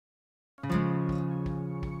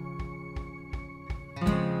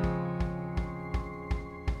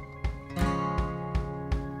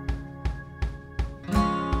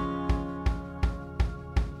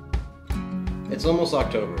It's almost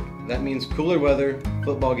October. That means cooler weather,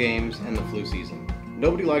 football games, and the flu season.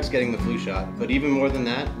 Nobody likes getting the flu shot, but even more than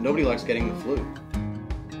that, nobody likes getting the flu.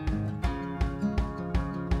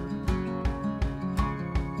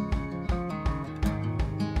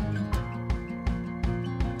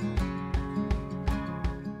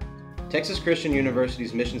 Texas Christian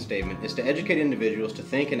University's mission statement is to educate individuals to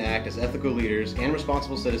think and act as ethical leaders and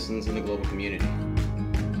responsible citizens in the global community.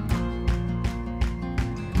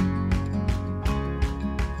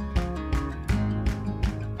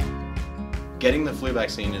 Getting the flu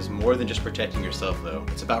vaccine is more than just protecting yourself, though.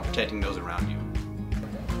 It's about protecting those around you.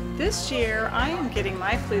 This year, I am getting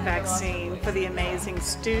my flu vaccine for the amazing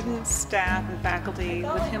students, staff, and faculty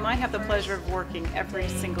with whom I have the pleasure of working every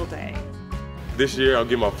single day. This year, I'll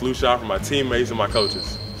get my flu shot for my teammates and my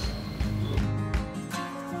coaches.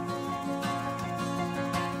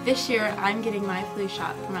 This year, I'm getting my flu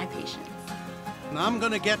shot for my patients. And I'm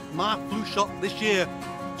going to get my flu shot this year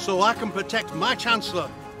so I can protect my Chancellor,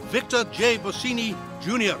 Victor J. Bossini,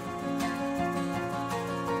 Jr.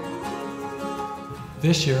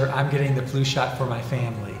 This year, I'm getting the flu shot for my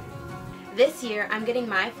family. This year, I'm getting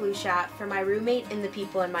my flu shot for my roommate and the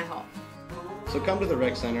people in my home. So come to the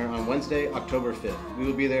Rec Center on Wednesday, October 5th. We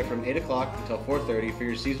will be there from 8 o'clock until 4:30 for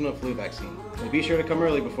your seasonal flu vaccine. And be sure to come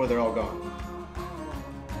early before they're all gone.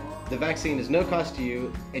 The vaccine is no cost to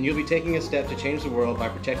you, and you'll be taking a step to change the world by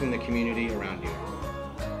protecting the community around you.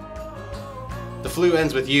 The flu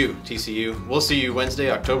ends with you, TCU. We'll see you Wednesday,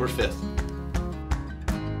 October 5th.